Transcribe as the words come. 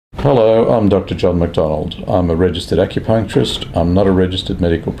Hello, I'm Dr John McDonald. I'm a registered acupuncturist. I'm not a registered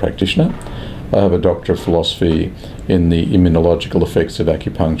medical practitioner. I have a Doctor of Philosophy in the immunological effects of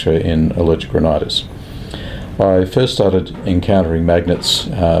acupuncture in allergic rhinitis. I first started encountering magnets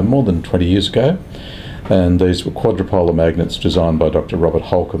more than 20 years ago, and these were quadrupolar magnets designed by Dr. Robert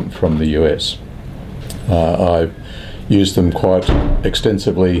Holcomb from the US. I've used them quite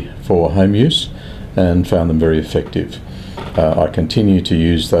extensively for home use and found them very effective. I continue to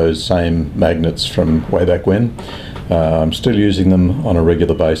use those same magnets from way back when. I'm still using them on a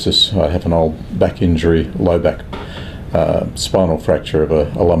regular basis. I have an old back injury, low back spinal fracture of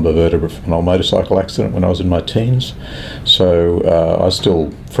a lumbar vertebra from an old motorcycle accident when I was in my teens. So I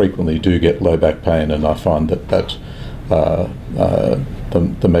still frequently do get low back pain, and I find that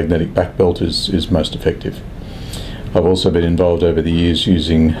the magnetic back belt is most effective. I've also been involved over the years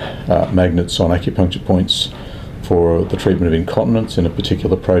using magnets on acupuncture points for the treatment of incontinence in a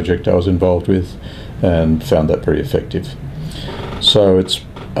particular project I was involved with, and found that very effective. So it's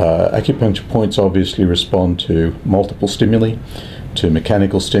acupuncture points obviously respond to multiple stimuli, to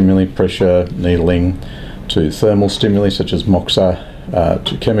mechanical stimuli, pressure, needling, to thermal stimuli such as moxa,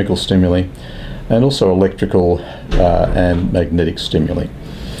 to chemical stimuli, and also electrical and magnetic stimuli.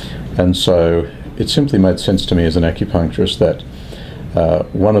 And so it simply made sense to me as an acupuncturist that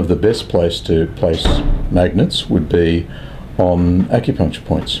one of the best places to place magnets would be on acupuncture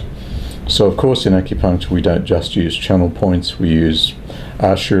points. So of course in acupuncture we don't just use channel points, we use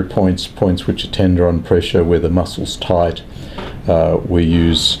Ashur points, points which are tender on pressure where the muscle's tight. We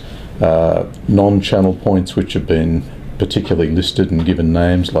use non-channel points which have been particularly listed and given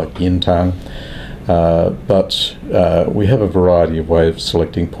names like yin tang. But we have a variety of ways of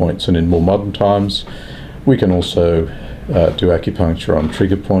selecting points, and in more modern times we can also do acupuncture on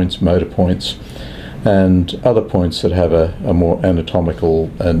trigger points, motor points, and other points that have a more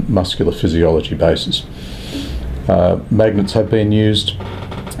anatomical and muscular physiology basis. Magnets have been used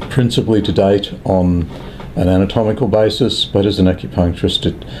principally to date on an anatomical basis, but as an acupuncturist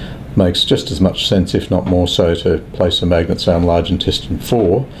it makes just as much sense, if not more so, to place a magnet, say, on large intestine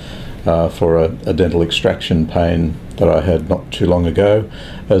 4 for a dental extraction pain that I had not too long ago,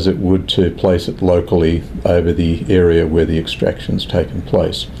 as it would to place it locally over the area where the extraction's taken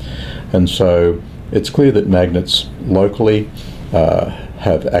place. And so it's clear that magnets locally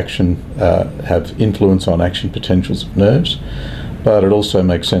have influence on action potentials of nerves, but it also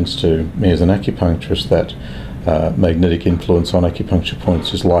makes sense to me as an acupuncturist that magnetic influence on acupuncture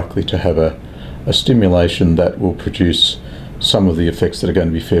points is likely to have a stimulation that will produce some of the effects that are going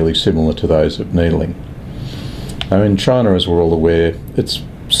to be fairly similar to those of needling. Now in China, as we're all aware, it's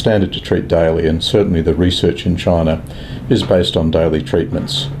standard to treat daily, and certainly the research in China is based on daily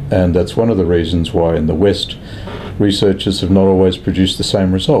treatments, and that's one of the reasons why in the West researchers have not always produced the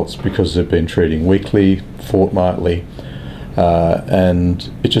same results, because they've been treating weekly, fortnightly,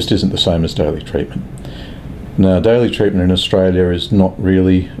 and it just isn't the same as daily treatment. Now daily treatment in Australia is not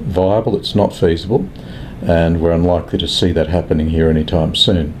really viable, it's not feasible, and we're unlikely to see that happening here anytime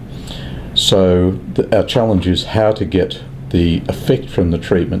soon. So our challenge is how to get the effect from the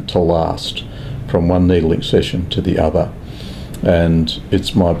treatment to last from one needling session to the other. And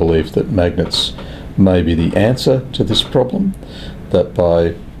it's my belief that magnets may be the answer to this problem, that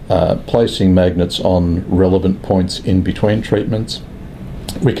by placing magnets on relevant points in between treatments,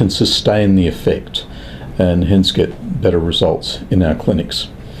 we can sustain the effect and hence get better results in our clinics.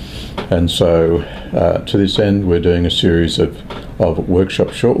 And so to this end we're doing a series of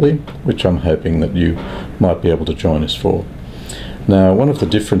workshops shortly, which I'm hoping that you might be able to join us for. Now, one of the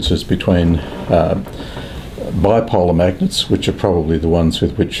differences between bipolar magnets, which are probably the ones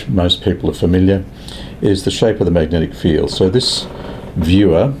with which most people are familiar, is the shape of the magnetic field. So this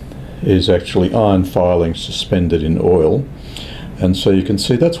viewer is actually iron filings suspended in oil, and so you can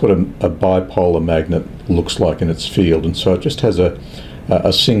see that's what a bipolar magnet looks like in its field, and so it just has a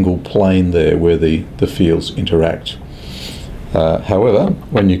single plane there where the fields interact. However,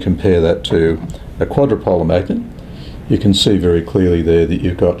 when you compare that to a quadrupolar magnet, you can see very clearly there that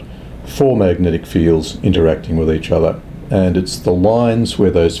you've got 4 magnetic fields interacting with each other, and it's the lines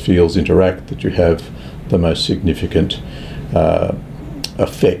where those fields interact that you have the most significant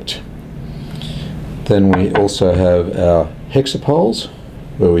effect. Then we also have our hexapoles,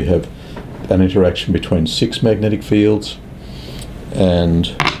 where we have an interaction between 6 magnetic fields,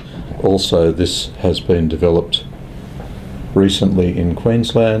 and also this has been developed recently in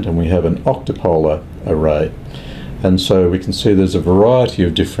Queensland, and we have an octopolar array. And so we can see there's a variety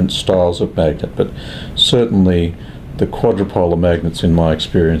of different styles of magnet, but certainly the quadrupolar magnets, in my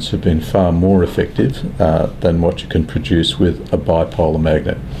experience, have been far more effective than what you can produce with a bipolar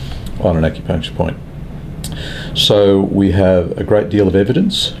magnet on an acupuncture point. So we have a great deal of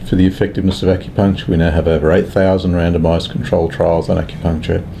evidence for the effectiveness of acupuncture. We now have over 8,000 randomised controlled trials on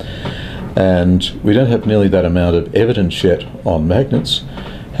acupuncture, and we don't have nearly that amount of evidence yet on magnets.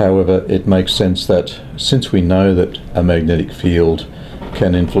 However, it makes sense that since we know that a magnetic field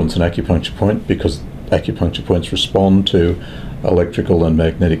can influence an acupuncture point, because acupuncture points respond to electrical and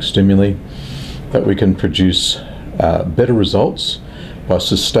magnetic stimuli, that we can produce better results by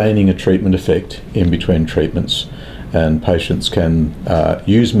sustaining a treatment effect in between treatments. And patients can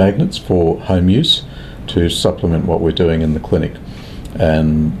use magnets for home use to supplement what we're doing in the clinic,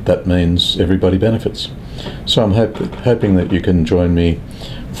 and that means everybody benefits. So I'm hoping that you can join me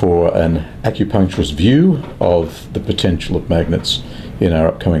for an acupuncturist view of the potential of magnets in our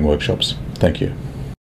upcoming workshops. Thank you.